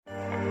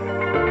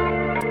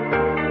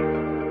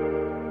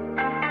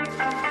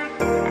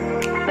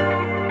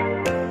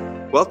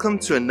Welcome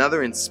to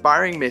another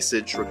inspiring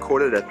message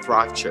recorded at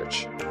Thrive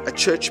Church, a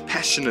church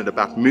passionate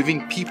about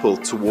moving people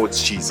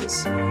towards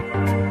Jesus.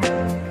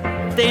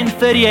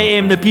 10:30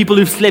 a.m., the people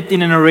who've slept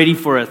in and are ready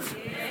for it.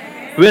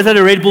 Who has had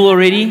a Red Bull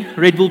already?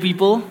 Red Bull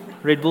people?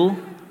 Red Bull?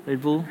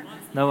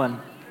 No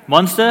one.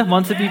 Monster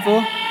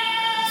people?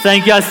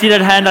 Thank you, I see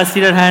that hand.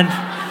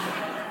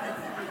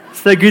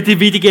 So good to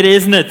be together,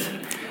 isn't it?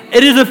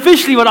 It is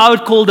officially what I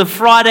would call the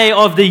Friday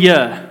of the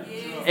year.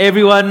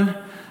 Everyone,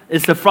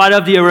 it's the Friday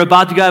of the year. We're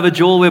about to go have a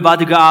Joel. We're about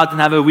to go out and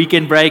have a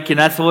weekend break, and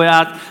that's all we're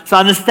out. So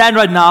I understand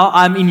right now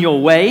I'm in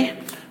your way,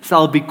 so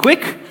I'll be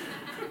quick.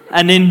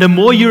 And then the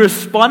more you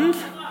respond,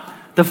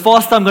 the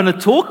faster I'm going to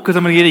talk, because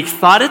I'm going to get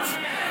excited.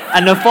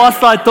 And the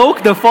faster I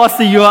talk, the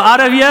faster you are out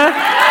of here.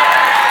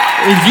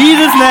 In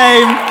Jesus'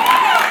 name.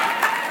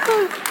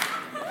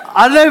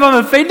 I don't know if I'm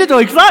offended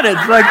or excited.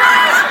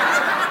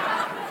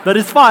 But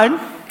it's fine.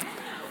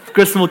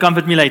 Kristen will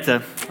comfort me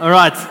later. All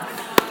right.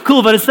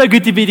 Cool, but it's so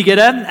good to be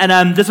together. And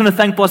I just want to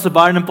thank Pastor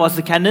Byron and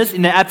Pastor Candace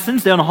in their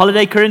absence. They're on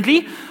holiday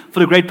currently for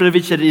the great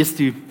privilege that it is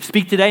to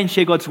speak today and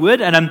share God's word.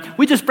 And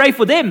we just pray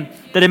for them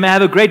that they may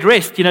have a great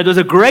rest. You know, it was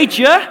a great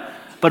year,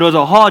 but it was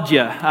a hard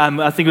year.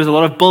 I think it was a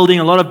lot of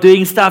building, a lot of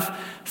doing stuff.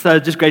 So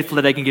just grateful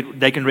that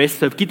they can rest.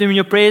 So keep them in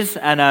your prayers.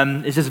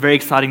 And it's just very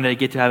exciting that they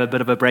get to have a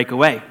bit of a break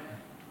away.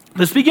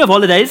 But speaking of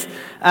holidays,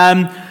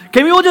 can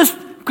we all just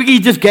quickly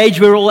gauge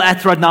where we're all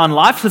at right now in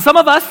life? So some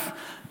of us,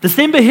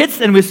 December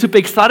hits and we're super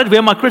excited. Where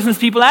are my Christmas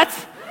people at?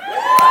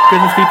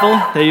 Christmas people,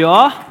 there you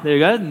are. There you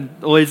go.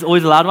 Always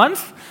the loud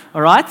ones.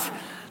 All right.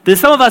 There's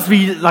some of us,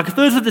 like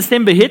 3rd of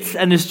December hits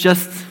and it's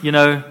just,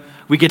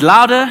 we get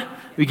louder,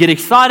 we get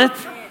excited.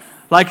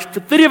 Like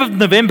the 30th of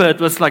November, it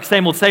was like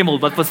same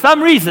old. But for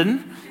some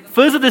reason,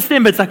 1st of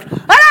December, it's like,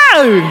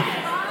 hello,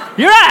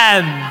 here I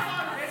am.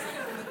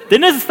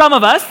 Then there's some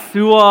of us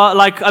who are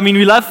like,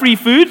 we love free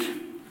food.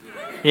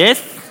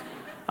 Yes.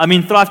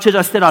 Thrive Church,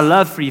 I said I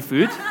love free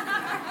food.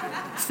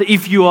 So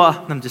if you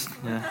are,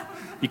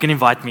 you can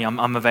invite me.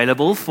 I'm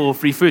available for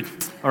free food.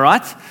 All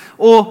right?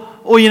 Or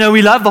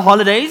we love the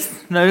holidays.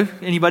 No,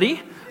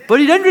 anybody? But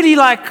you don't really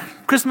like,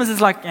 Christmas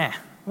is like,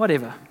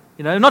 whatever.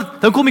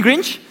 Don't call me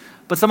Grinch,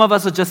 but some of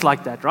us are just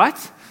like that,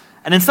 right?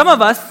 And then some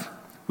of us,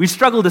 we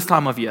struggle this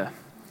time of year.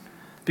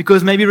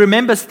 Because maybe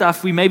remember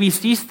stuff, we maybe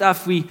see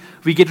stuff, we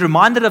get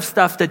reminded of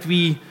stuff that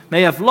we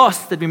may have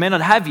lost, that we may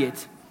not have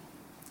yet.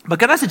 But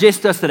can I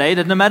suggest to us today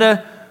that no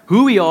matter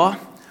who we are,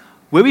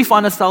 where we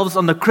find ourselves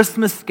on the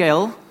Christmas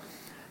scale,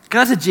 can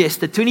I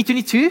suggest that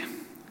 2022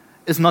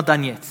 is not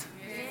done yet?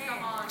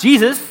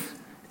 Jesus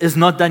is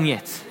not done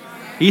yet.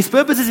 His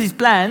purposes, His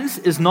plans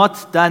is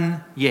not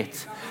done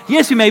yet.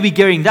 Yes, we may be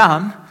gearing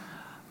down,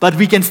 but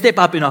we can step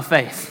up in our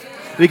faith.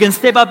 We can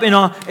step up in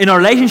our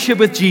relationship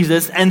with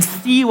Jesus and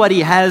see what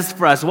He has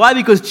for us. Why?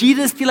 Because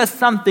Jesus still has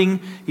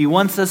something He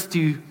wants us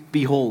to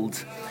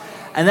behold.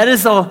 And that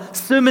is our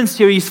sermon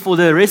series for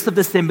the rest of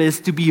December, is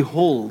to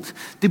behold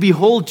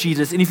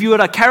Jesus. And if you were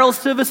at carol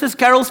services,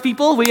 carols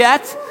people, were you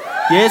at?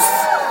 Yes,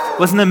 it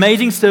was an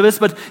amazing service.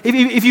 But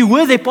if you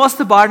were there,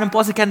 Pastor Byron and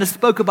Pastor Candace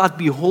spoke about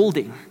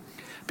beholding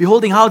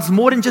how it's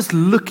more than just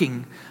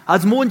looking, how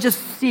it's more than just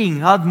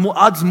seeing, how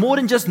it's more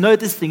than just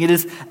noticing. It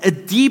is a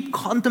deep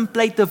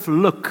contemplative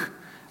look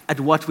at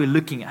what we're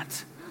looking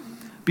at.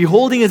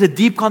 Beholding is a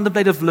deep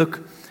contemplative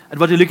look at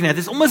what we're looking at.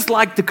 It's almost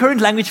like the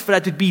current language for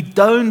that would be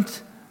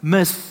don't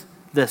miss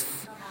this.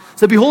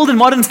 So behold in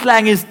modern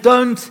slang is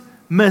don't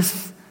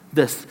miss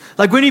this.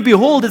 Like when you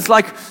behold, it's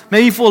like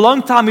maybe for a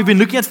long time we've been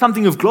looking at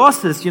something with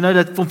glasses.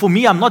 That for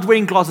me, I'm not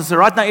wearing glasses, so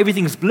right now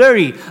everything's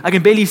blurry. I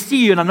can barely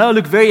see you, and I know I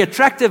look very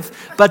attractive,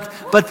 but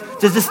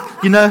there's just,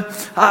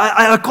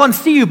 I can't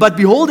see you. But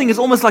beholding is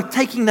almost like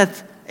taking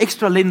that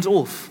extra lens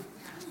off,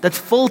 that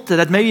filter,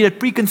 that maybe that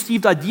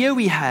preconceived idea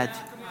we had.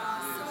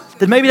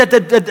 That maybe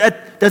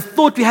that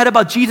thought we had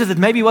about Jesus that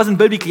maybe wasn't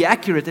biblically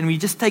accurate, and we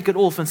just take it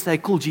off and say,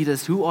 cool,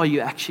 Jesus, who are you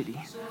actually?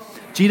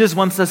 Jesus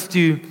wants us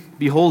to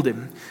behold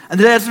Him. And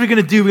today that's what we're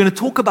going to do. We're going to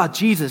talk about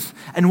Jesus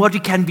and what we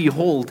can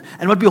behold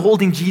and what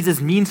beholding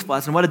Jesus means for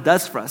us and what it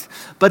does for us.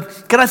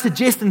 But can I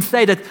suggest and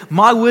say that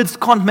my words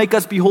can't make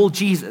us behold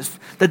Jesus?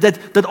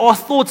 That our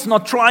thoughts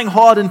not trying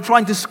hard and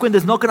trying to squint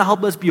is not going to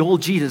help us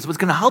behold Jesus. What's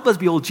going to help us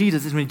behold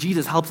Jesus is when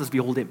Jesus helps us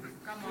behold Him.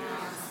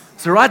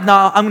 So right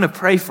now, I'm going to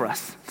pray for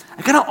us.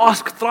 I'm going to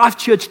ask Thrive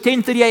Church,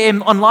 10:30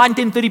 a.m., online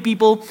 10:30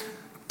 people,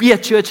 be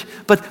at church.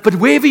 But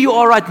wherever you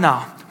are right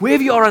now, I'm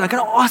going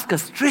to ask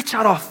us, stretch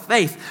out our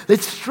faith.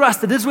 Let's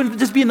trust that this won't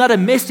just be another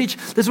message.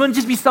 This won't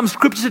just be some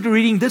scriptures that we're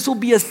reading. This will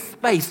be a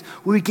space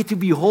where we get to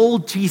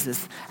behold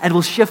Jesus and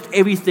will shift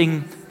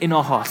everything in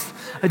our hearts.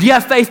 Do you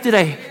have faith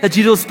today that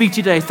Jesus will speak to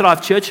you today,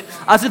 Thrive Church?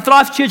 I said,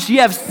 Thrive Church, do you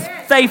have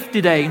faith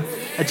today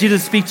that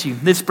Jesus will speak to you?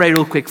 Let's pray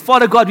real quick.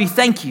 Father God, we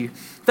thank you.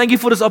 Thank you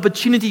for this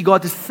opportunity,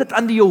 God, to sit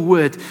under your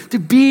word, to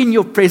be in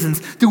your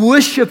presence, to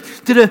worship,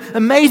 to the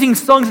amazing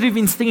songs that we've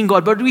been singing,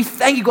 God. But we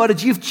thank you, God,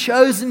 that you've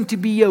chosen to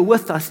be here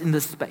with us in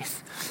this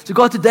space. So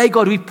God, today,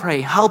 God, we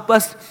pray, help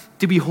us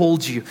to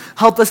behold you.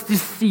 Help us to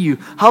see you.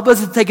 Help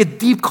us to take a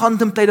deep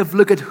contemplative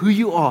look at who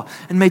you are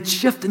and may it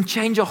shift and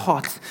change our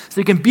hearts so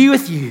we can be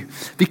with you,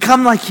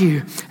 become like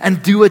you,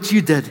 and do what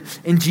you did.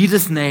 In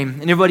Jesus' name.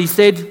 And everybody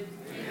said,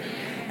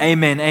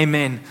 Amen.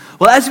 Amen.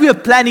 Well, as we are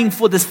planning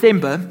for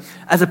December,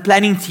 as a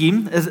planning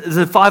team, as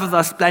the 5 of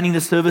us planning the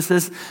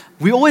services,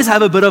 we always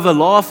have a bit of a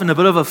laugh and a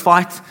bit of a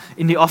fight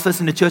in the office,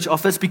 in the church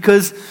office,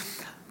 because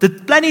the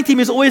planning team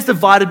is always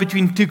divided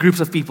between 2 groups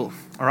of people,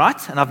 all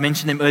right? And I've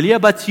mentioned them earlier,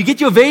 but you get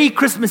your very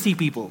Christmassy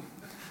people,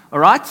 all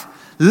right?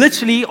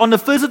 Literally, on the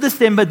 1st of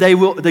December, they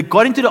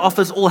got into the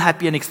office all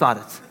happy and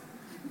excited.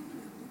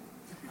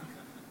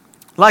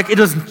 Like it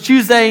was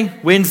Tuesday,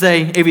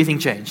 Wednesday, everything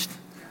changed.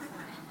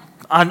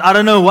 I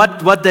don't know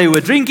what they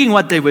were drinking,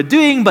 what they were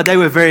doing, but they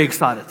were very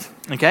excited,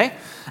 okay?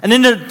 And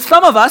then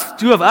some of us,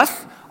 2 of us,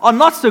 are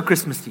not so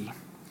Christmassy,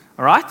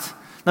 all right?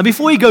 Now,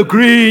 before you go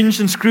Grinch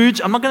and Scrooge,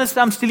 I'm not going to say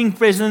I'm stealing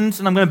presents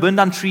and I'm going to burn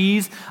down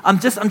trees. I'm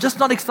just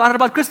not excited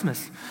about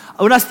Christmas.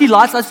 When I see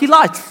lights, I see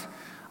lights.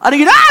 I don't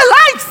get,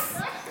 lights!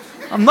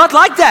 I'm not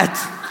like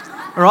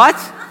that, all right?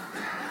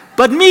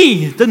 But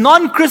me, the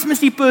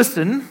non-Christmassy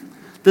person,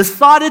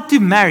 decided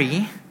to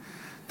marry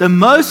the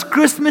most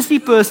Christmassy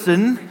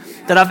person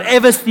that I've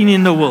ever seen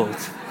in the world.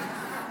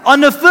 On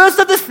the 1st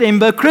of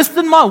December,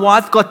 Kristen, my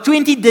wife, got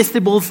 20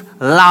 decibels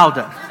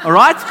louder. All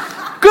right?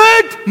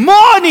 Good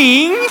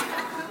morning.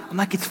 I'm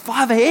like, it's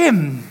 5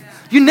 a.m.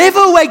 You never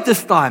awake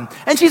this time.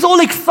 And she's all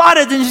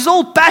excited and she's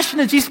all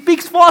passionate. She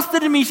speaks faster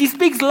than me. She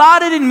speaks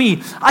louder than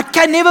me. I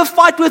can never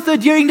fight with her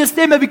during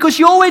December because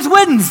she always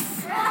wins.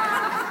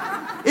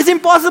 It's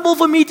impossible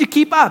for me to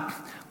keep up.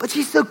 But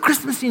she's so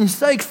Christmassy and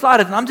so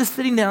excited. And I'm just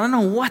sitting there. I don't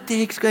know what the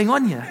heck's going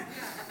on here.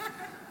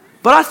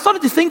 But I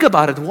started to think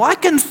about it. Why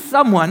can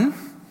someone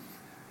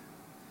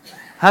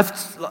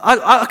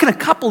how can a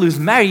couple who's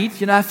married,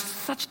 have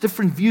such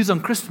different views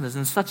on Christmas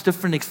and such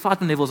different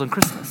excitement levels on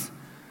Christmas?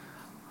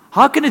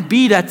 How can it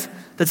be that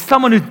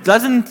someone who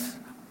doesn't,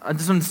 I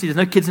just want to see, there's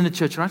no kids in the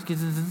church, right?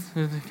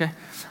 Okay.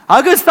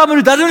 How can someone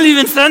who doesn't believe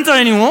in Santa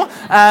anymore,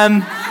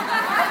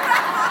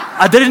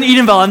 I didn't eat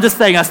him well, I'm just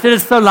saying, I said it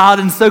so loud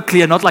and so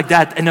clear, not like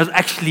that, and it was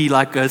actually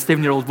like a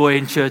 7-year-old boy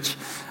in church,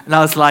 and I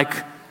was like,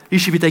 you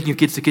should be taking your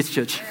kids to kids'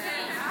 church.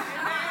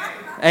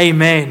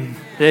 Amen.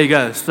 There you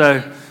go.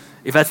 So,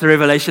 if that's a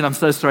revelation, I'm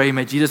so sorry.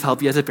 May Jesus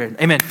help you as a parent.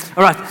 Amen.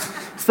 All right.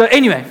 So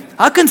anyway,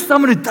 how can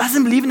someone who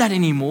doesn't believe in that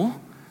anymore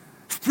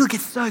still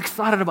get so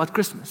excited about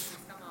Christmas?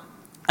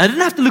 I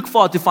didn't have to look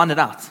far to find it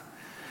out.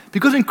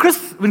 Because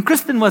when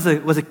Kristen was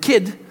a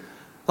kid,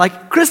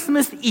 like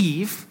Christmas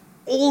Eve,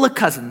 all the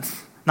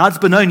cousins, now it's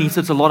Benoni, so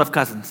it's a lot of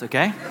cousins,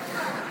 okay?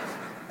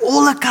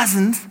 All the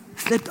cousins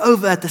slept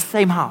over at the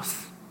same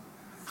house.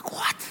 Like,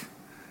 what?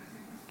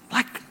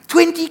 Like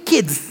 20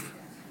 kids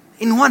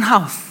in one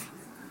house.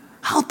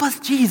 Help us,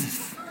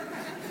 Jesus.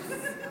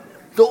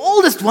 The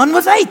oldest one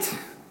was 8.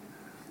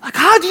 Like,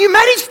 how do you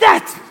manage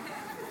that?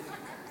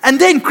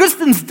 And then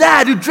Kristen's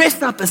dad, who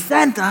dressed up as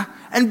Santa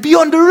and be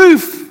on the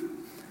roof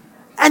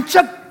and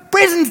chuck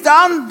presents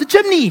down the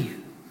chimney.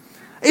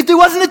 If there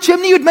wasn't a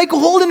chimney, you'd make a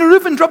hole in the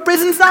roof and drop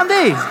presents down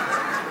there.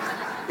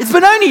 It's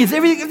Benoni.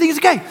 Everything's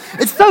okay.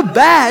 It's so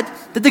bad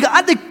that the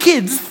other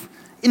kids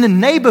in the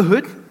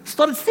neighborhood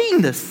started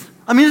seeing this.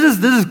 I mean,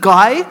 this is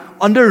guy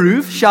on the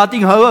roof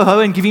shouting ho, ho, ho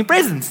and giving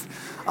presents.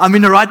 I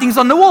mean, the writing's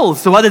on the wall.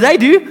 So what did?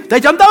 They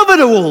jumped over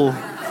the wall.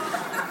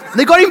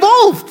 They got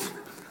involved.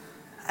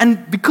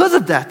 And because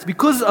of that,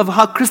 because of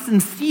how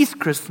Kristen sees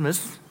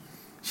Christmas,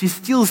 she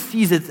still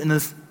sees it in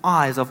his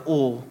eyes of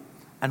awe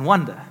and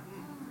wonder.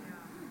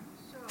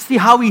 See,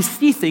 how we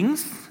see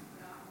things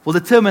will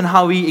determine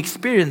how we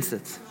experience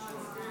it.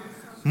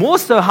 More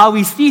so, how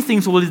we see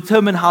things will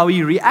determine how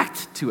we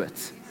react to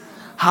it.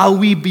 How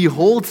we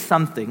behold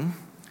something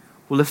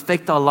will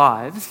affect our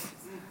lives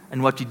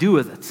and what we do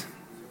with it.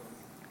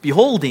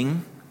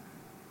 Beholding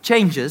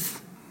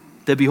changes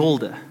the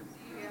beholder.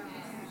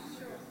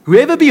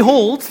 Whoever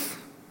beholds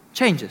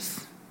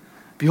changes.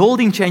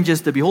 Beholding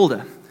changes the beholder.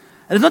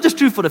 And it's not just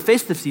true for the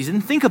festive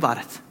season. Think about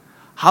it.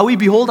 How we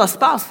behold our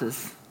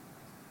spouses,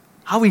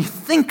 how we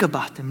think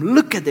about them,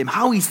 look at them,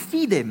 how we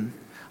see them,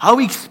 how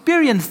we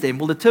experience them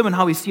will determine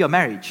how we see our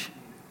marriage.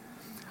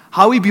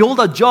 How we behold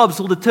our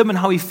jobs will determine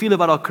how we feel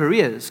about our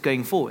careers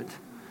going forward.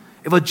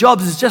 If our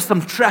jobs is just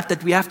some trap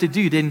that we have to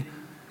do, then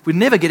we'll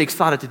never get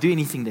excited to do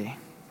anything there.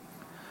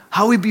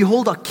 How we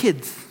behold our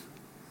kids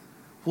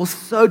will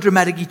so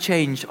dramatically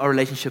change our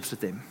relationships with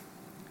them.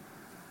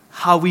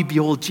 How we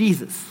behold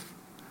Jesus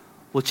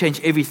will change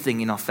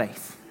everything in our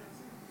faith.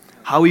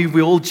 How we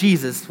behold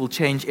Jesus will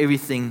change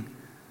everything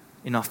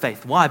in our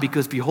faith. Why?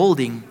 Because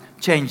beholding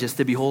changes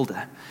the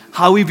beholder.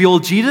 How we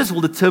behold Jesus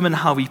will determine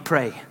how we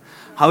pray.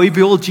 How we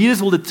behold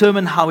Jesus will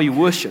determine how we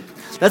worship.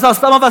 That's how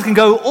some of us can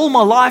go, all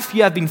my life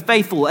you have been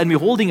faithful, and we're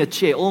holding a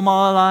chair. All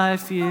my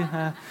life you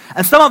have.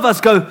 And some of us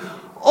go,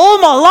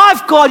 all my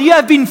life, God, you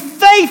have been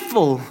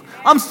faithful.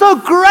 I'm so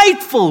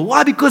grateful.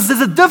 Why? Because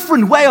there's a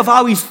different way of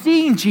how we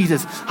see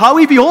Jesus. How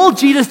we behold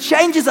Jesus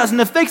changes us and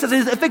affects us.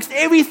 It affects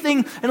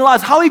everything in our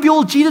lives. How we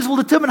behold Jesus will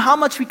determine how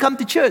much we come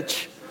to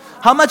church.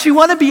 how much we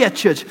want to be at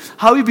church,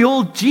 how we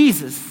behold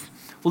Jesus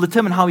will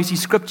determine how we see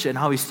Scripture and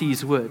how we see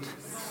His Word.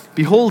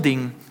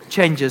 Beholding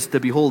changes the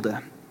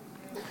beholder.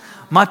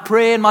 My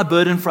prayer and my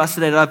burden for us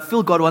today that I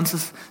feel God wants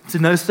us to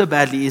know so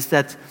badly is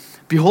that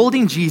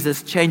beholding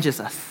Jesus changes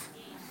us,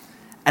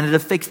 and it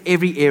affects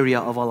every area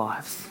of our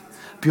lives.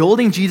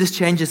 Beholding Jesus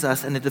changes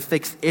us, and it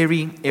affects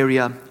every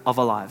area of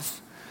our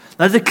lives.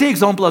 Now, there's a clear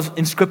example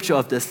in Scripture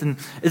of this, and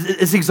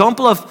it's an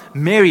example of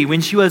Mary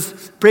when she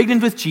was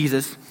pregnant with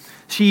Jesus.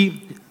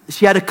 She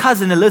had a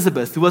cousin,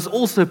 Elizabeth, who was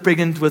also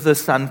pregnant with a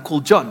son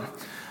called John.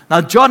 Now,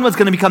 John was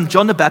going to become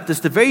John the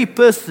Baptist, the very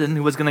person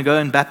who was going to go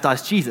and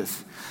baptize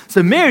Jesus.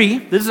 So Mary,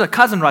 this is her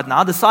cousin right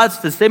now, decides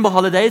December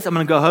holidays, I'm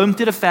going to go home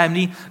to the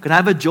family, going to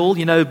have a Joel,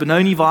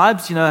 Benoni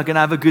vibes, I'm going to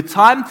have a good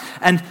time.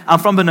 And I'm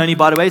from Benoni,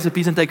 by the way, so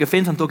please don't take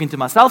offense, I'm talking to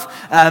myself.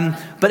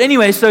 But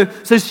anyway, so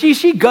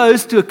she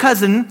goes to her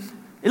cousin,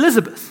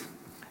 Elizabeth.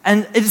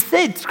 And it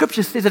said,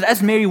 Scripture says that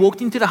as Mary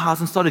walked into the house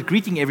and started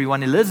greeting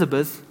everyone,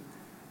 Elizabeth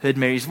heard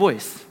Mary's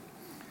voice.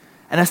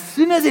 And as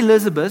soon as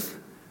Elizabeth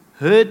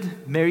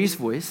heard Mary's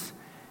voice,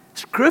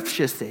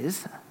 Scripture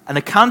says, an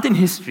account in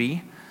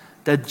history,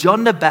 that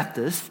John the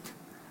Baptist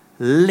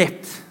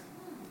leapt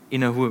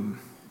in her womb.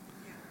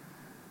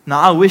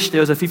 Now, I wish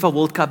there was a FIFA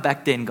World Cup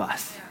back then,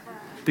 guys.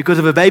 Because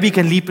if a baby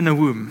can leap in a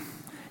womb,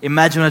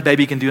 imagine what a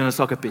baby can do on a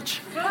soccer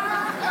pitch.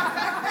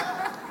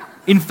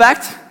 In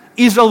fact,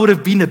 Israel would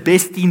have been the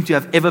best team to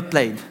have ever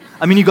played.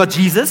 I mean, you got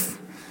Jesus,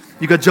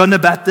 you got John the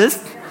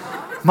Baptist,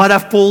 might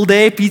have Paul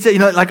there, Peter,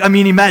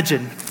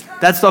 imagine.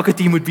 That soccer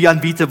team would be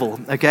unbeatable,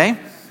 okay?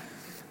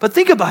 But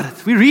think about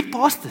it. We read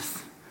past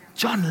this.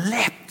 John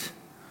leapt.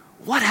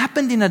 What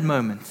happened in that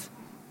moment?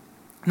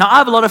 Now, I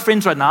have a lot of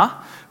friends right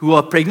now who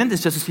are pregnant.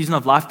 It's just a season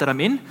of life that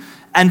I'm in.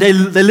 And they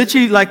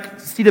literally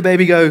see the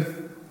baby go,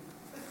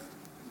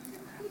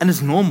 and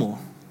it's normal.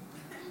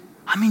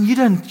 I mean, you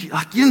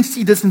didn't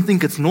see this and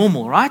think it's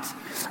normal, right?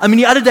 I mean,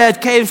 the other day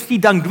at KFC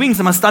dunked wings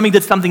and my stomach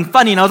did something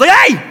funny and I was like,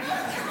 hey,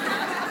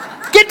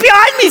 get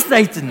behind me,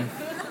 Satan.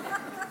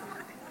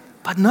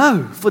 But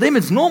no, for them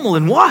it's normal.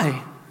 And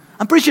why?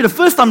 I'm pretty sure the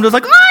first time it was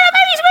like, no, the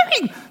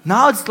baby's moving.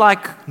 Now it's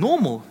like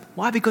normal.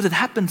 Why? Because it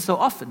happens so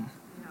often.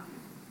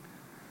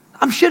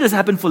 I'm sure this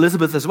happened for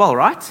Elizabeth as well,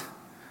 right?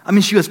 I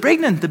mean, she was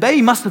pregnant. The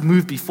baby must have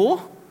moved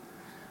before.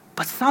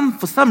 But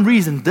for some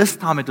reason, this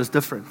time it was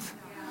different.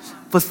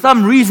 For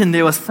some reason,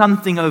 there was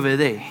something over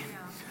there.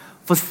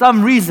 For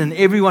some reason,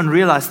 everyone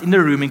realized in the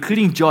room,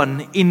 including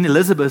John in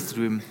Elizabeth's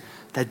room,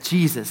 that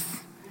Jesus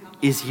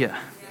is here.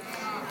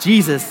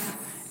 Jesus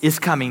is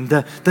coming.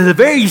 The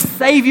very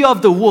Savior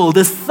of the world,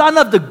 the Son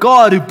of the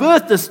God who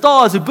birthed the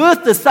stars, who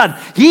birthed the sun.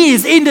 He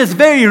is in this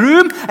very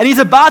room and He's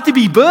about to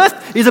be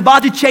birthed. He's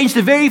about to change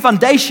the very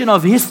foundation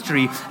of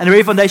history and the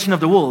very foundation of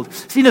the world.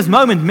 See, in this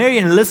moment, Mary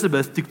and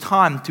Elizabeth took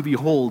time to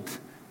behold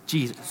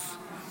Jesus.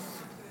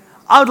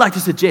 I would like to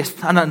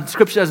suggest, and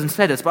Scripture doesn't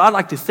say this, but I'd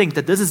like to think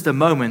that this is the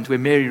moment where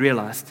Mary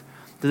realized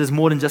that there's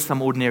more than just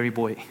some ordinary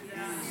boy.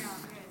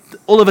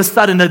 All of a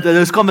sudden,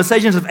 those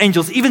conversations with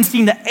angels, even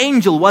seeing the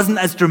angel wasn't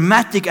as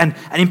dramatic and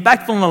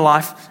impactful in our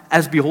life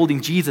as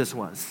beholding Jesus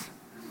was.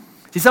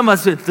 See, some of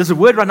us, there's a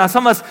word right now,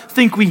 some of us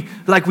think we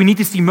need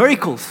to see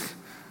miracles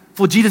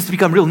for Jesus to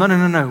become real.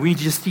 No. We need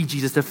to just see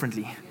Jesus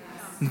differently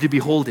and to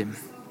behold Him.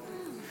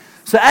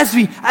 So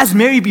as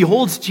Mary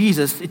beholds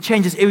Jesus, it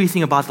changes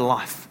everything about the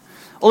life.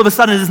 All of a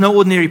sudden, there's no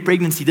ordinary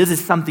pregnancy. This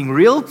is something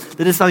real.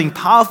 This is something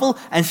powerful.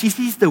 And she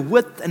sees the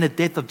width and the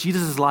depth of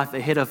Jesus' life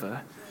ahead of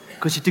her,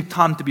 because she took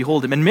time to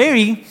behold Him. And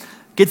Mary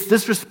gets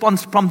this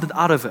response prompted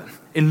out of her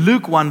in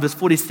Luke 1, verse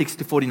 46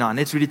 to 49.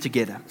 Let's read it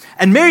together.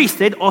 And Mary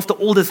said, after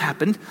all this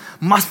happened,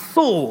 my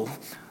soul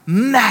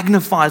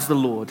magnifies the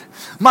Lord.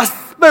 My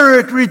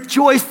spirit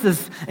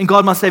rejoices in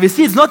God my Savior.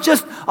 See, it's not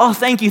just, oh,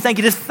 thank you.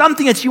 There's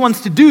something that she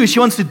wants to do. She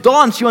wants to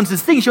dance. She wants to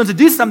sing. She wants to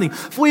do something.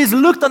 For He has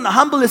looked on the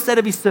humble estate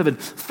of His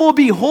servant. For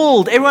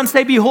behold, everyone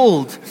say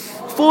behold.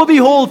 For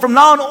behold, from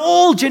now on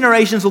all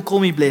generations will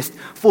call me blessed.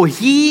 For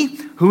He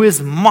who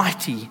is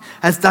mighty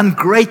has done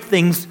great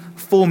things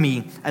for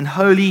me, and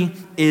holy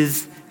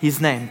is His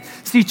name.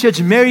 See,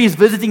 church, Mary is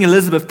visiting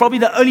Elizabeth, probably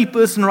the only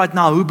person right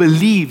now who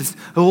believes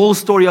her whole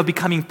story of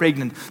becoming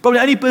pregnant. Probably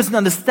the only person who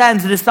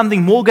understands that there's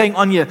something more going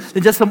on here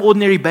than just some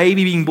ordinary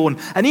baby being born.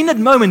 And in that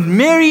moment,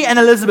 Mary and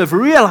Elizabeth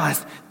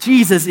realized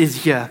Jesus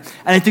is here.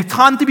 And it took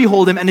time to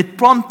behold Him, and it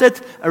prompted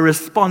a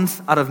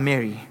response out of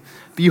Mary.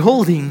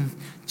 Beholding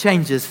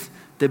changes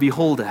the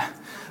beholder.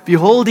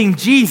 Beholding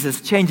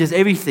Jesus changes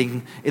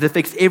everything. It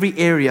affects every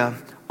area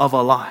of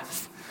our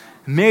lives.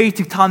 Mary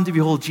took time to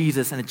behold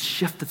Jesus, and it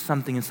shifted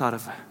something inside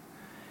of her.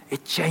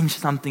 It changed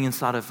something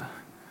inside of her.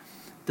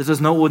 This was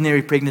no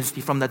ordinary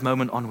pregnancy from that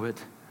moment onward.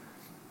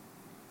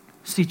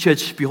 See,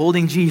 church,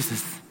 beholding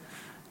Jesus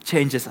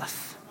changes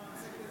us.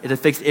 It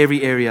affects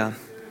every area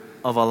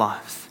of our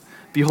lives.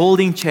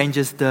 Beholding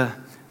changes the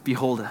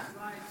beholder.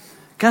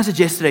 Can I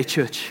suggest today,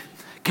 church,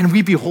 Can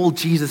we behold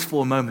Jesus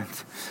for a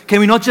moment?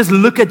 Can we not just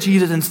look at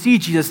Jesus and see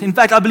Jesus? In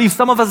fact, I believe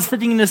some of us are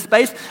sitting in this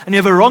space and you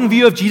have a wrong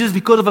view of Jesus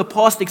because of a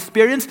past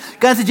experience.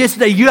 Can I suggest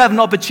today you have an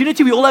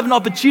opportunity, we all have an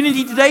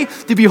opportunity today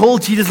to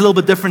behold Jesus a little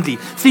bit differently.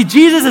 See,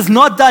 Jesus is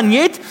not done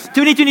yet.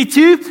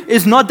 2022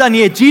 is not done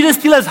yet. Jesus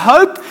still has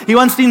hope He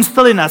wants to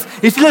instill in us.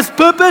 He still has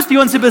purpose He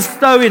wants to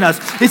bestow in us.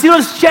 He still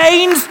has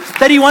chains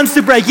that He wants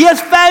to break. He has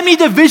family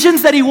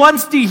divisions that He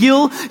wants to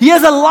heal. He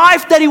has a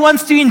life that He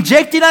wants to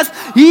inject in us.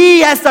 He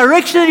has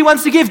direction that He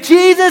wants to give.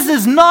 Jesus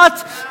is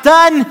not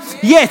done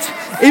yet.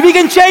 If He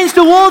can change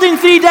the world in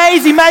 3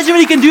 days, imagine what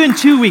He can do in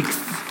 2 weeks.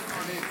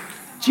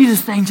 Jesus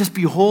is saying, just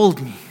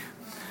behold me.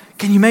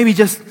 Can you maybe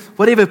just,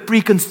 whatever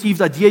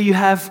preconceived idea you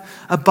have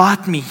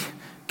about me,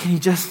 can you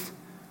just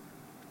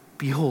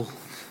behold?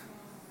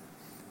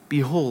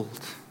 Behold.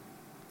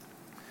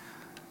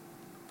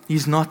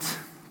 He's not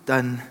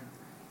done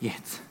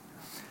yet.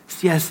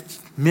 See,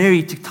 as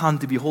Mary took time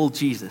to behold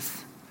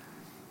Jesus,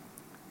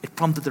 it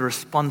prompted a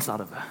response out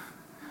of her.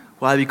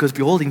 Why? Because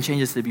beholding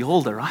changes the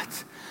beholder,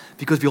 right?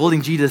 Because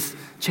beholding Jesus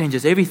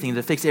changes everything. It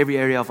affects every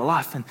area of her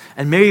life.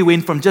 And Mary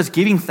went from just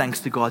giving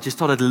thanks to God, she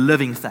started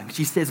living thanks.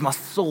 She says, my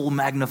soul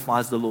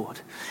magnifies the Lord.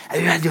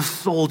 And you had your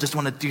soul just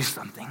want to do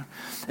something.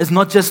 It's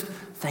not just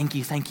thank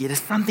you. It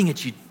is something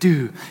that you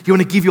do. You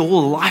want to give your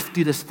whole life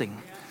to this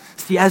thing.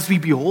 See, as we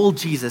behold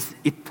Jesus,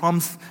 it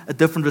prompts a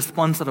different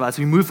response out of us.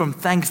 We move from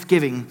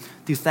thanksgiving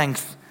to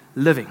thanks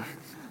living.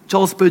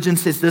 Charles Spurgeon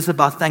says this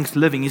about thanks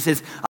living. He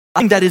says, I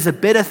think that is a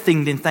better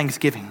thing than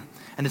thanksgiving.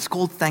 And it's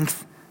called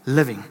thanks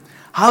living.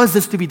 How is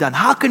this to be done?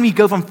 How can we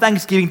go from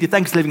thanksgiving to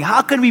thanks living?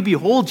 How can we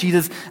behold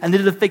Jesus and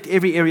let it affect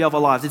every area of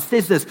our lives? It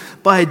says this,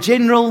 by a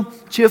general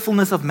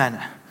cheerfulness of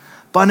manner,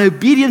 by an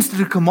obedience to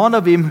the command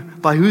of Him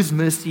by whose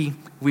mercy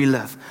we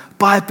live,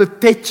 by a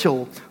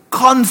perpetual,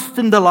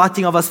 constant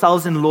delighting of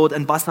ourselves in the Lord,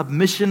 and by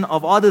submission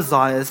of our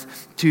desires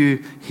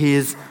to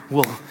His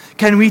will.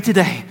 Can we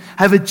today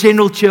have a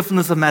general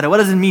cheerfulness of matter? What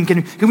does it mean?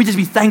 Can we just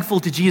be thankful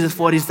to Jesus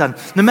for what He's done?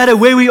 No matter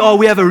where we are,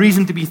 we have a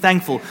reason to be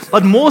thankful.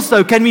 But more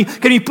so, can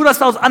we put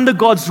ourselves under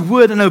God's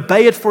word and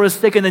obey it for a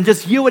second and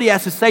just hear what He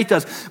has to say to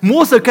us?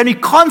 More so, can we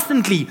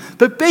constantly,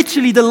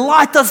 perpetually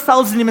delight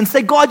ourselves in Him and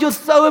say, God, You're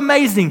so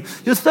amazing.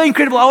 You're so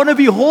incredible. I want to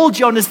behold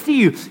You. I want to see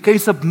You. Can we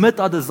submit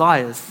our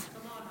desires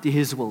to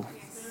His will?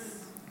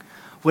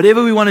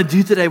 Whatever we want to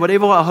do today,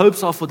 whatever our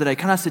hopes are for today,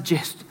 can I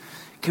suggest,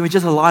 can we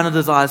just align our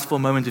desires for a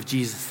moment with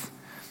Jesus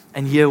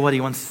and hear what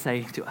He wants to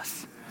say to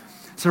us?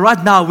 So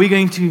right now, we're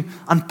going to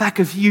unpack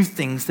a few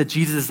things that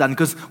Jesus has done.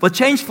 Because what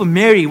changed for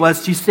Mary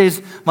was she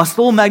says, my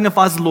soul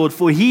magnifies the Lord,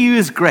 for He who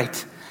is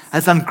great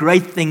has done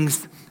great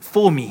things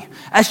for me.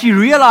 As she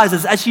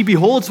realizes, as she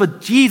beholds what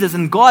Jesus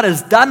and God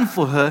has done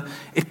for her,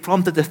 it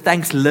prompted the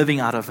thanks living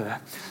out of her.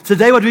 So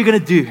today what we're going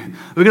to do,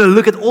 we're going to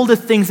look at all the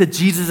things that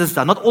Jesus has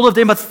done. Not all of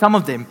them, but some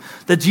of them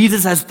that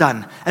Jesus has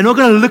done. And we're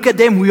going to look at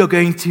them, we are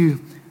going to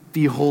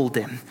behold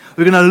them.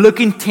 We're going to look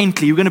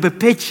intently. We're going to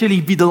perpetually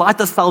delight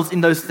ourselves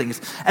in those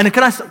things. And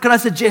can I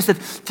suggest that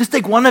just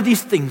take one of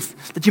these things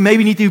that you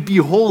maybe need to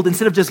behold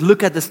instead of just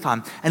look at this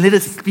time and let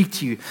it speak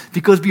to you.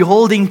 Because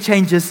beholding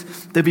changes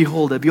the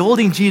beholder.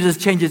 Beholding Jesus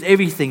changes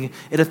everything.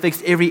 It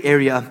affects every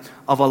area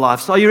of our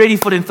life. So are you ready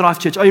for the Thrive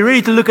Church? Are you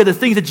ready to look at the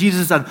things that Jesus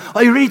has done?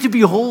 Are you ready to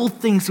behold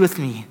things with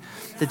me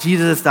that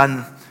Jesus has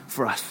done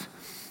for us?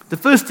 The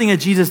first thing that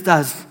Jesus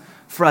does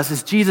for us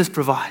is Jesus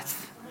provides.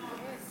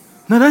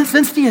 No, don't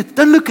see it.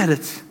 Don't look at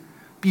it.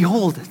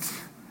 Behold it.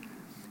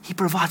 He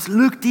provides.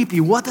 Look deeply.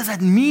 What does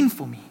that mean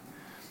for me?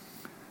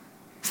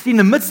 See, in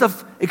the midst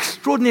of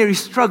extraordinary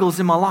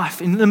struggles in my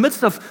life, in the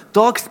midst of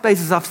dark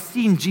spaces, I've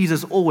seen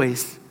Jesus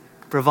always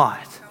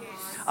provide.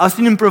 I've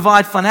seen Him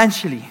provide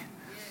financially.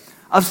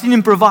 I've seen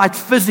Him provide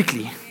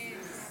physically.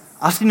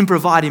 I've seen Him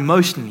provide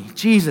emotionally.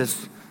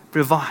 Jesus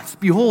provides.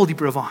 Behold, He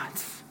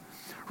provides.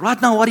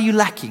 Right now, what are you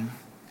lacking?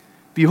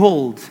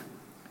 Behold,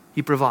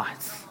 He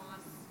provides.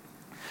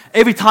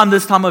 Every time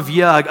this time of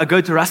year, I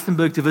go to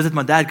Rustenburg to visit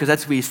my dad because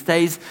that's where he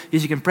stays.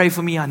 Yes, you can pray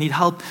for me. I need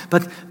help.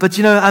 But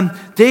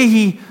there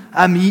he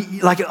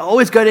I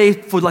always go there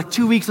for like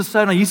 2 weeks or so.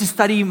 And I used to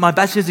study my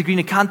bachelor's degree in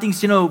accounting.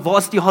 So,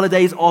 varsity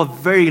holidays are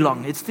very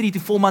long. It's 3 to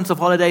 4 months of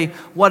holiday.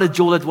 What a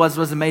jewel it was. It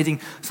was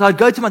amazing. So I'd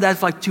go to my dad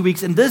for like 2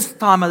 weeks. And this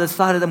time I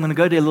decided I'm going to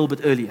go there a little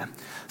bit earlier.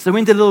 So I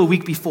went a little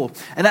week before.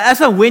 And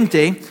as I went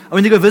there, I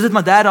went to go visit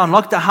my dad. I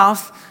unlocked the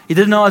house. He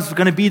didn't know I was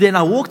going to be there. And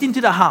I walked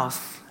into the house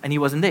and he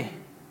wasn't there.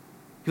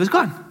 He was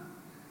gone.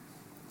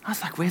 I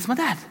was like, where's my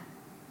dad?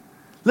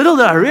 Little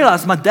did I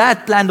realize my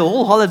dad planned a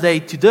whole holiday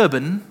to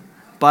Durban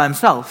by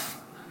himself.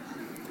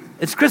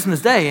 It's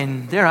Christmas Day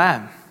and there I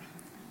am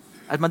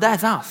at my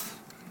dad's house.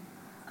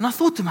 And I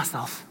thought to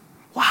myself,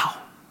 wow,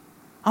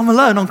 I'm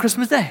alone on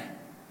Christmas Day.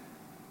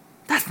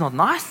 That's not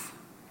nice.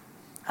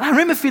 And I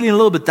remember feeling a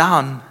little bit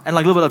down and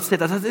like a little bit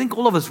upset. I think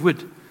all of us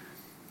would.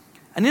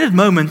 And in that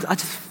moment,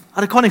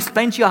 I can't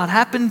explain to you how it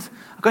happened.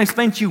 I can't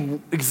explain to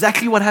you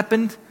exactly what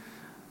happened.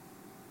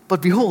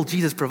 But behold,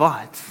 Jesus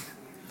provides.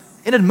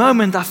 In that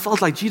moment, I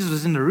felt like Jesus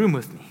was in the room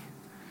with me.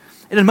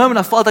 In that moment,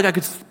 I felt like I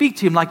could speak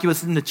to Him like He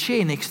was in the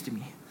chair next to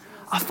me.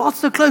 I felt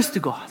so close to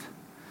God.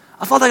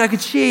 I felt like I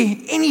could share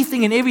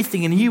anything and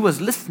everything, and He was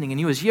listening and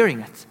He was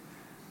hearing it.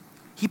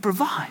 He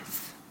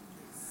provides.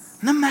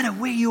 No matter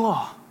where you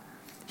are,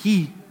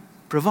 He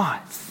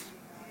provides.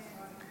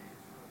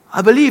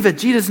 I believe that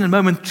Jesus in a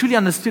moment truly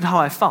understood how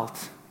I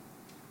felt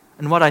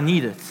and what I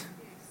needed.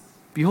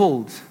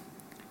 Behold,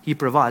 He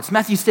provides.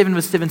 Matthew 7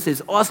 verse 7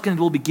 says, ask and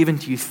it will be given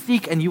to you.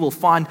 Seek and you will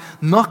find.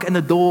 Knock and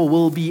the door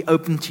will be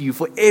opened to you.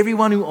 For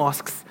everyone who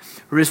asks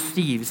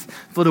receives.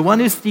 For the one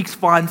who seeks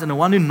finds, and the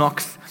one who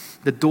knocks,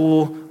 the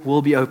door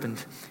will be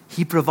opened.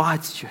 He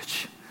provides,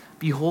 church.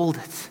 Behold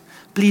it.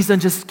 Please don't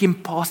just skim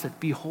past it.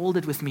 Behold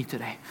it with me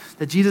today.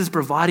 That Jesus is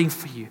providing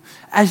for you.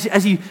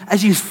 As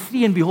you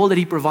see and behold that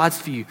He provides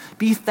for you,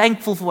 be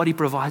thankful for what He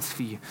provides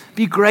for you.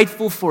 Be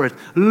grateful for it.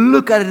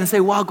 Look at it and say,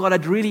 wow, God,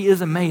 it really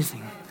is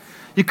amazing.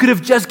 You could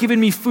have just given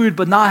me food,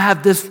 but now I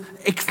have this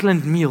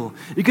excellent meal.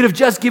 You could have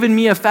just given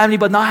me a family,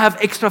 but now I have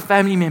extra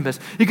family members.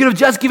 You could have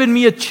just given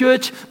me a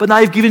church, but now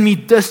you've given me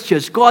this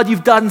church. God,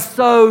 you've done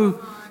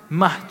so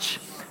much.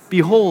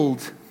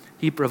 Behold,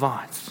 He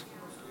provides.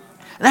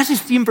 And as you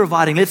see Him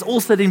providing, let's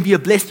also then be a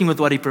blessing with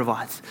what He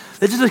provides.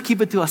 Let's just keep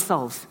it to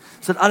ourselves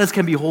so that others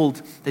can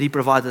behold that He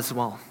provides as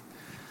well.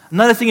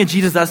 Another thing that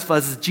Jesus does for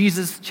us is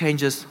Jesus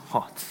changes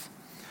hearts.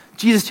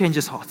 Jesus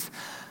changes hearts.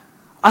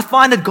 I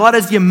find that God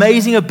has the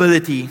amazing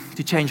ability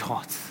to change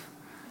hearts.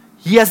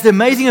 He has the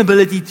amazing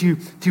ability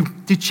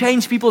to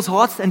change people's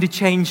hearts and to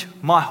change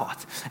my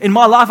heart. In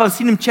my life, I've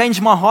seen Him change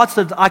my heart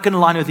so that I can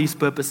align with His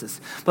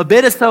purposes. But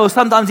better so,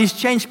 sometimes He's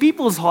changed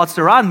people's hearts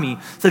around me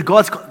so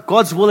that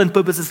God's will and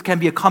purposes can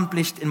be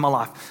accomplished in my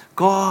life.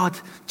 God,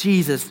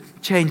 Jesus,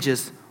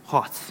 changes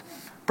hearts.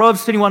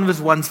 Proverbs 21 verse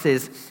 1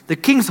 says, the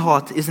king's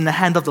heart is in the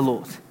hand of the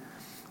Lord.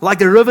 Like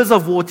the rivers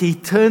of water, He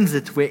turns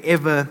it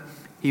wherever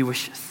He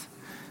wishes.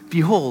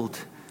 Behold,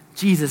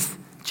 Jesus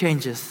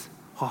changes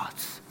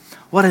hearts.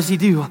 What does He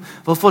do?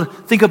 Well,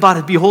 think about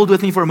it. Behold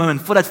with me for a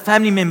moment. For that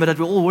family member that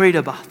we're all worried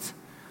about,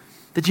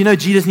 that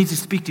Jesus needs to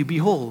speak to,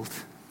 behold,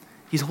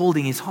 He's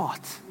holding his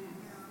heart.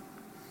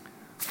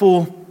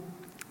 For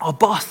our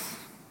boss,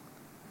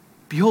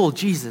 behold,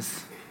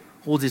 Jesus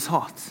holds his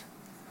heart.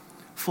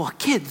 For our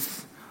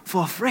kids,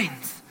 for our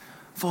friends,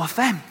 for our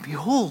family,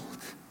 behold,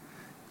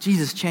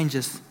 Jesus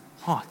changes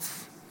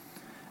hearts.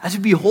 As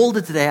we behold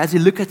it today, as we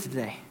look at it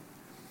today,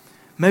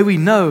 may we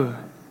know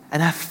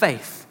and have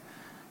faith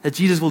that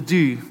Jesus will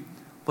do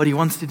what He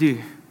wants to do.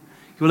 He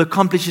will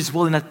accomplish His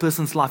will in that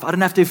person's life. I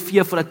don't have to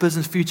fear for that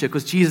person's future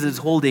because Jesus is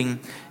holding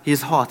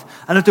his heart.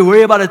 I don't have to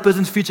worry about that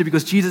person's future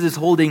because Jesus is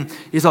holding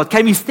his heart.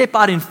 Can we step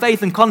out in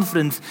faith and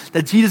confidence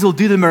that Jesus will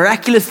do the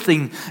miraculous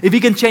thing? If He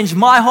can change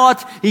my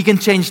heart, He can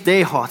change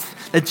their hearts.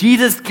 That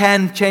Jesus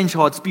can change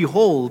hearts.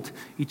 Behold,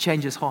 He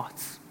changes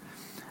hearts.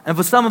 And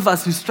for some of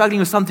us who are struggling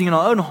with something in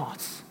our own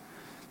hearts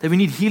that we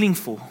need healing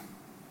for,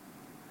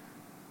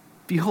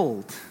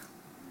 behold,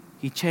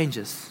 He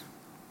changes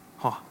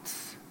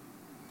hearts.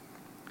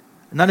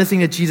 Another thing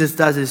that Jesus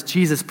does is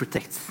Jesus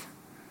protects.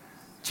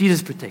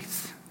 Jesus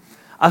protects.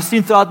 I've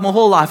seen throughout my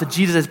whole life that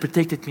Jesus has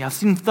protected me. I've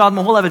seen throughout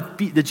my whole life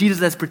that Jesus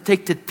has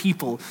protected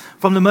people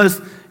from the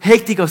most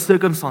hectic of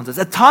circumstances.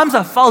 At times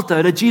I felt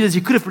though that Jesus,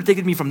 You could have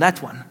protected me from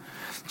that one.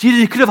 Jesus,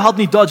 You could have helped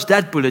me dodge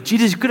that bullet.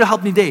 Jesus, You could have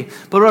helped me there.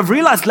 But what I've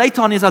realized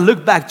later on as I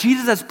look back,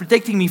 Jesus is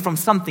protecting me from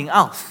something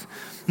else.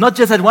 Not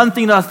just that one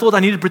thing that I thought I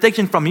needed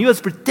protection from. He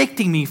was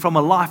protecting me from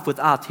a life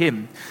without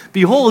Him.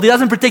 Behold, He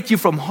doesn't protect you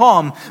from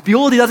harm.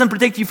 Behold, He doesn't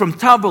protect you from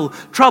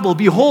trouble.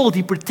 Behold,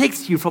 He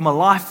protects you from a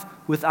life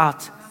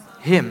without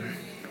Him.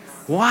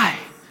 Why?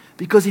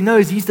 Because He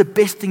knows He's the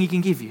best thing He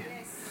can give you.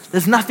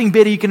 There's nothing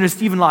better you can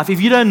receive in life. If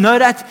you don't know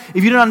that,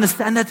 if you don't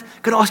understand that, I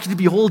can ask you to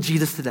behold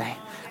Jesus today.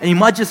 And you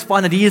might just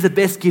find that He is the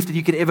best gift that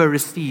you could ever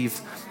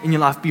receive in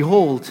your life.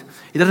 Behold,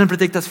 He doesn't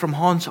protect us from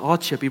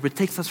hardship. He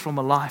protects us from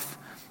a life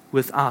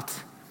without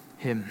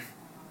Him.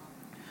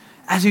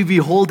 As we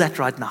behold that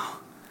right now,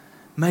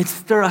 may it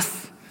stir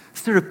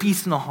a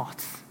peace in our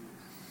hearts.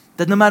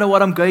 That no matter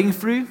what I'm going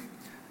through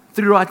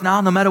right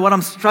now, no matter what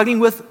I'm struggling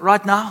with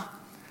right now,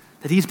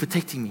 that He's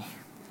protecting me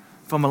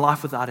from a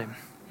life without Him.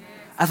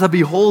 As I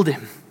behold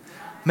Him,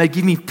 may it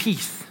give me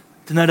peace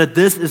to know that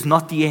this is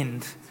not the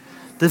end.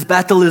 This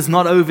battle is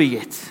not over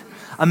yet.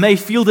 I may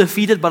feel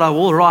defeated, but I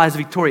will rise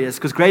victorious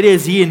because greater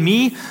is He in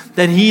me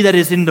than he that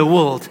is in the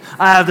world.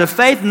 I have the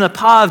faith and the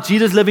power of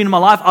Jesus living in my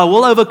life. I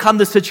will overcome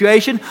the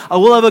situation. I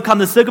will overcome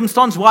the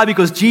circumstance. Why?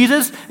 Because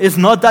Jesus is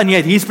not done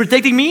yet. He's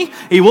protecting me.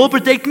 He will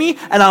protect me,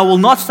 and I will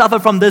not suffer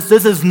from this.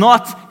 This is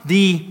not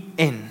the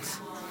end.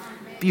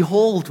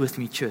 Behold with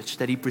me, church,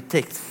 that He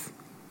protects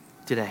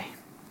today.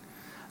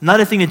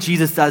 Another thing that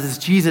Jesus does is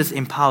Jesus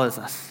empowers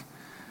us.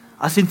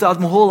 I've seen throughout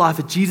my whole life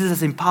that Jesus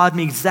has empowered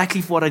me exactly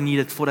for what I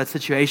needed for that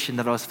situation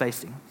that I was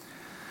facing.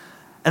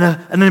 And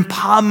an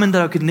empowerment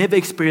that I could never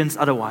experience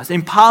otherwise.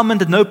 An empowerment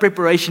that no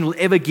preparation will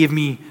ever give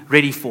me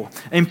ready for.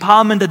 An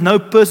empowerment that no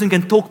person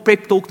can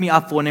prep talk me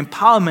up for. An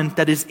empowerment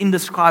that is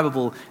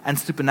indescribable and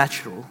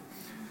supernatural.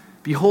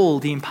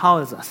 Behold, He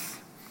empowers us.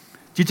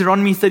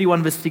 Deuteronomy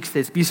 31 verse 6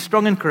 says, be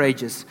strong and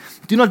courageous.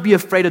 Do not be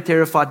afraid or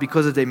terrified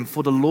because of them,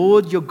 for the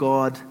Lord your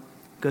God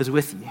goes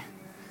with you.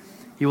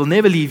 He will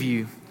never leave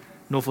you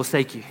nor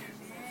forsake you.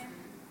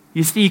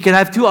 You see, you can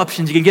have two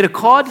options. You can get a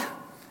card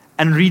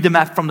and read the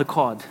map from the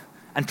card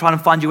and try and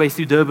find your way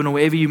through Durban or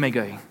wherever you may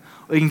go.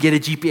 Or you can get a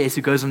GPS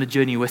who goes on the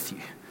journey with you.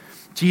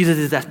 Jesus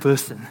is that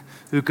person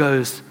who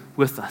goes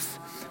with us.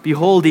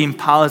 Behold, He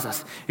empowers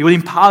us. He will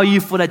empower you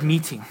for that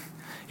meeting.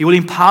 He will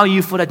empower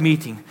you for that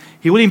meeting.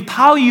 He will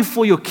empower you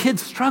for your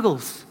kids'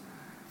 struggles.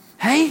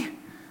 Hey?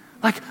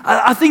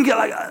 I think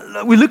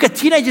we look at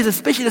teenagers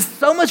especially, there's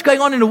so much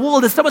going on in the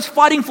world, there's so much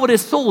fighting for their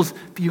souls.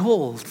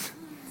 Behold,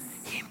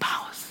 He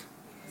empowers.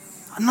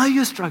 I know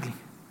you're struggling.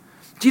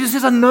 Jesus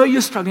says, I know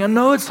you're struggling. I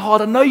know it's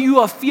hard. I know you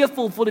are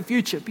fearful for the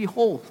future.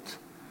 Behold,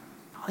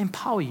 I'll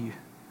empower you.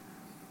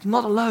 You're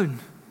not alone.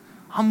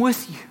 I'm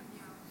with you.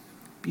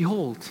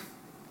 Behold,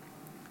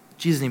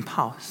 Jesus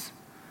empowers.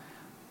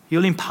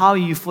 He'll empower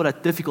you for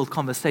that difficult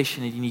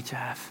conversation that you need to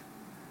have.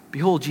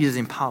 Behold, Jesus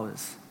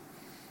empowers.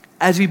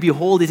 As we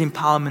behold His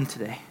empowerment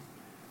today,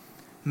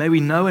 may we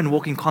know and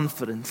walk in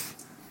confidence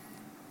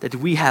that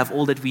we have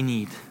all that we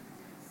need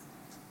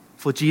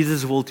for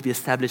Jesus' will to be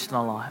established in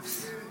our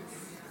lives.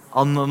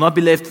 I'll not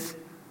be left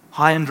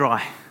high and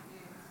dry.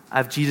 I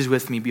have Jesus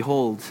with me.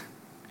 Behold,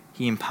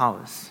 He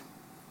empowers.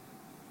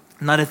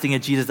 Another thing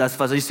that Jesus does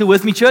for us. Are you still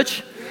with me,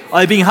 church?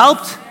 Are you being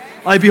helped?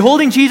 Are you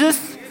beholding Jesus?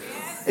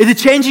 Is it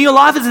changing your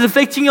life? Is it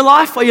affecting your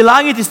life? Are you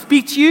allowing it to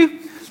speak to you?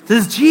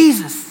 This is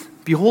Jesus.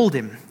 Behold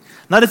Him.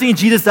 Another thing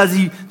Jesus does,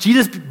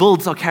 Jesus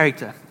builds our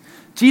character.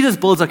 Jesus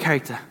builds our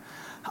character.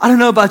 I don't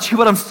know about you,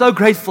 but I'm so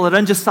grateful I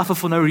don't just suffer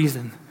for no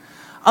reason.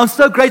 I'm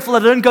so grateful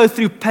that I don't go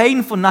through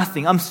pain for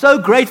nothing. I'm so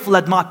grateful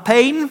that my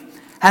pain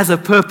has a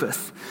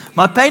purpose.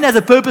 My pain has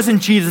a purpose in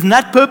Jesus, and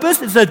that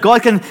purpose is that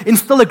God can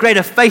instill a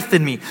greater faith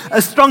in me, a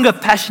stronger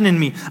passion in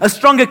me, a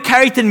stronger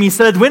character in me,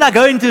 so that when I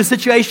go into a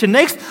situation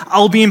next,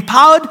 I'll be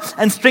empowered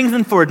and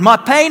strengthened for it. My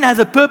pain has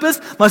a purpose.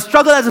 My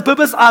struggle has a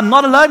purpose. I'm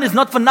not alone. It's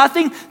not for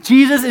nothing.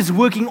 Jesus is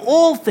working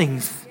all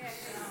things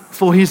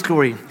for His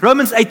glory.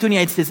 Romans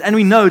 8:28 says, and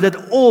we know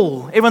that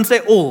all, everyone say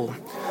all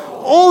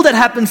that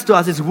happens to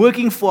us is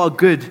working for our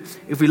good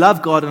if we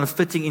love God and are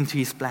fitting into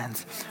His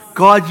plans.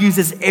 God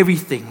uses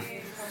everything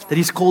that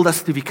He's called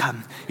us to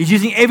become. He's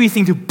using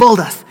everything to build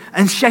us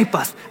and shape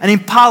us and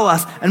empower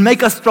us and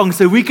make us strong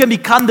so we can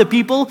become the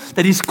people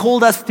that He's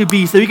called us to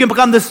be. So we can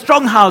become the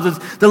strong houses,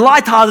 the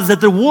lighthouses that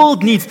the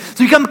world needs.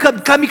 So we can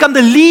become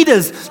the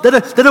leaders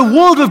that a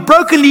world with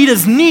broken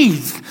leaders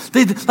needs.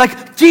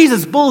 Like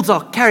Jesus builds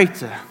our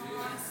character.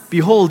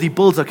 Behold, He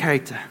builds our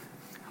character.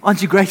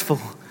 Aren't you grateful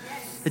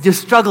that your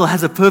struggle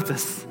has a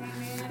purpose?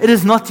 It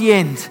is not the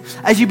end.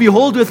 As you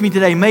behold with me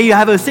today, may you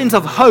have a sense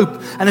of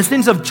hope and a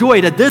sense of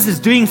joy that this is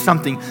doing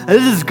something, that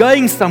this is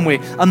going somewhere.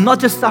 I'm not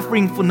just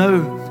suffering for no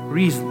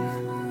reason.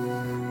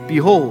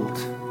 Behold,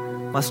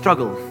 my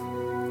struggle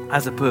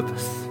has a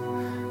purpose.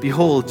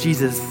 Behold,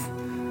 Jesus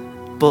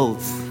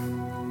builds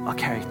our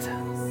character.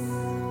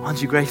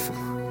 Aren't you grateful?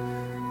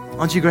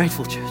 Aren't you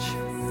grateful, church?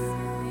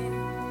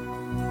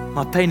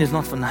 My pain is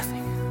not for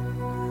nothing.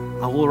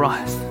 I will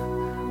rise.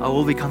 I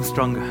will become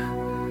stronger.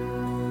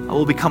 I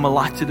will become a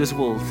light to this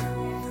world.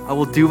 I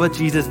will do what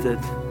Jesus did,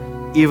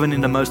 even in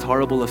the most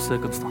horrible of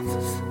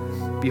circumstances.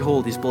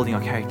 Behold, He's building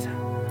our character.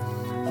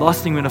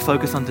 Last thing we're going to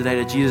focus on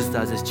today that Jesus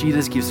does is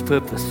Jesus gives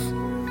purpose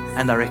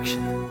and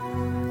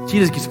direction.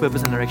 Jesus gives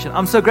purpose and direction.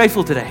 I'm so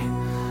grateful today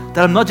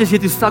that I'm not just here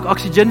to suck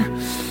oxygen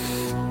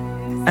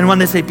and one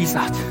day say peace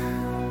out.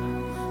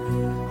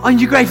 Aren't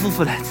you grateful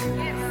for that?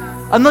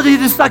 I'm not here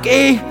to suck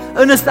air,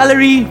 earn a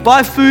salary,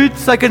 buy food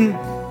so I can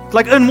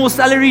earn more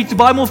salary to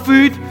buy more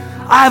food.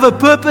 I have a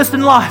purpose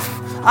in life.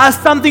 I have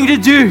something to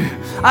do.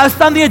 I have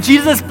something that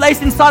Jesus has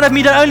placed inside of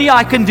me that only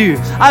I can do.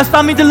 I have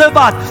something to live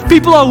out.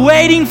 People are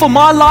waiting for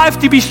my life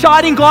to be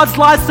shining God's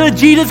light so that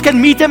Jesus can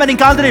meet them and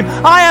encounter Him.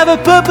 I have a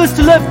purpose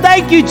to live.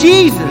 Thank you,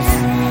 Jesus.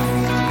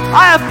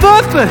 I have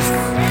purpose.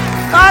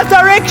 I have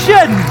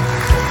direction.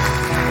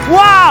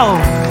 Wow.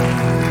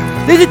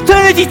 There's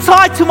eternity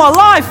tied to my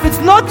life. It's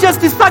not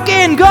just to suck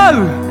air and go.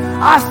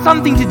 I have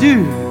something to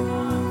do.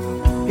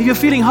 If you're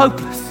feeling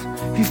hopeless,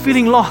 if you're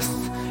feeling lost,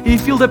 if you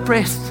feel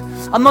depressed,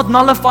 I'm not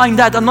nullifying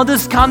that. I'm not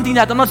discounting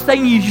that. I'm not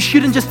saying you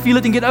shouldn't just feel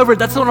it and get over it.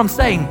 That's not what I'm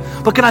saying.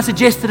 But can I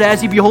suggest today,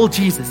 as you behold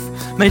Jesus,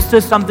 may it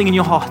stir something in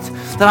your heart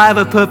that I have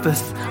a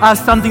purpose. I have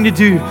something to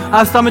do. I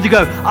have somewhere to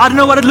go. I don't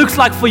know what it looks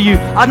like for you.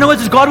 I don't know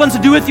what God wants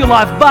to do with your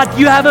life, but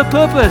you have a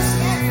purpose.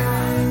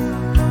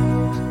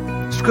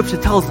 Scripture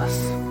tells us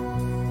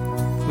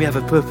we have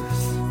a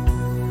purpose.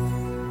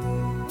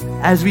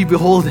 As we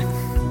behold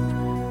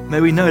Him,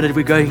 may we know that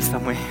we're going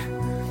somewhere,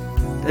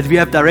 that we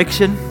have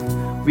direction,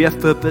 we have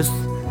purpose,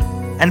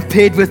 and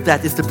paired with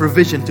that is the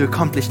provision to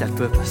accomplish that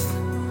purpose.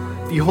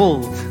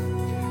 Behold,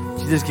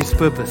 Jesus gives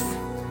purpose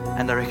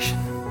and direction.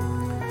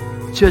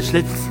 Church,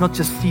 let's not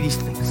just see these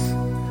things.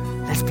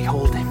 Let's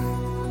behold Him.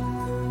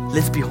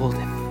 Let's behold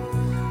Him.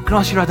 Can I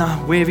ask you right now,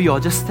 wherever you are,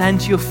 just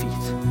stand to your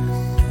feet.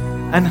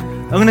 And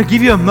I'm going to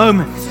give you a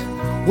moment.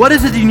 What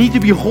is it you need to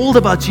behold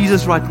about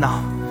Jesus right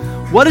now?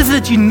 What is it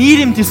that you need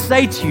Him to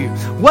say to you?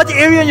 What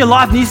area in your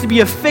life needs to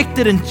be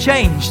affected and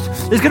changed?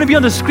 There's going to be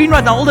on the screen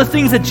right now all the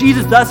things that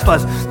Jesus does for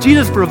us.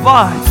 Jesus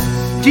provides.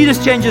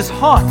 Jesus changes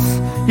hearts.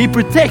 He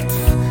protects.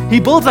 He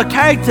builds our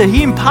character.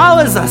 He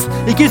empowers us.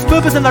 He gives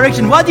purpose and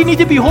direction. What do you need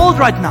to behold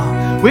right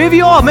now? Wherever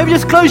you are, maybe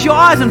just close your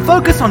eyes and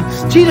focus on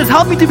Jesus,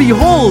 help me to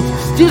behold.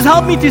 Jesus,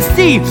 help me to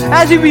see.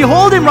 As we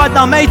behold Him right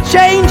now, may it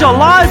change our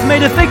lives, may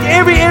it affect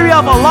every area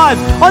of our lives.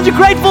 Aren't you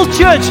grateful,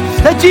 church,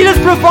 that Jesus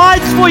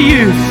provides for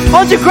you?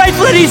 Aren't you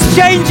grateful that He's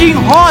changing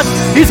hearts?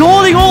 He's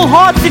holding all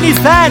hearts in His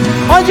hand.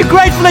 Aren't you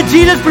grateful that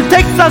Jesus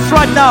protects us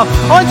right now?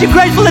 Aren't you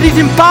grateful that He's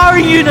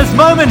empowering you in this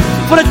moment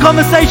for a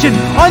conversation?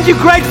 Aren't you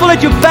grateful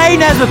that your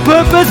pain has a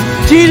purpose?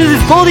 Jesus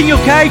is building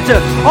your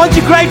character. Aren't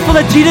you grateful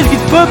that Jesus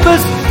gives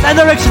purpose and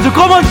direction? So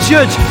come on,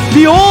 church,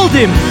 behold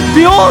Him,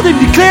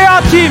 declare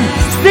out to Him,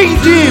 sing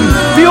to Him,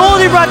 behold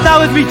Him right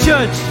now with me,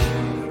 church.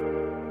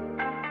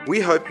 We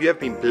hope you have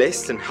been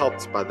blessed and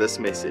helped by this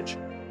message.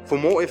 For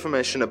more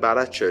information about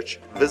our church,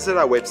 visit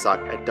our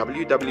website at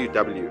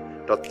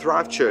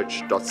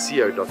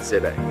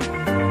www.thrivechurch.co.za.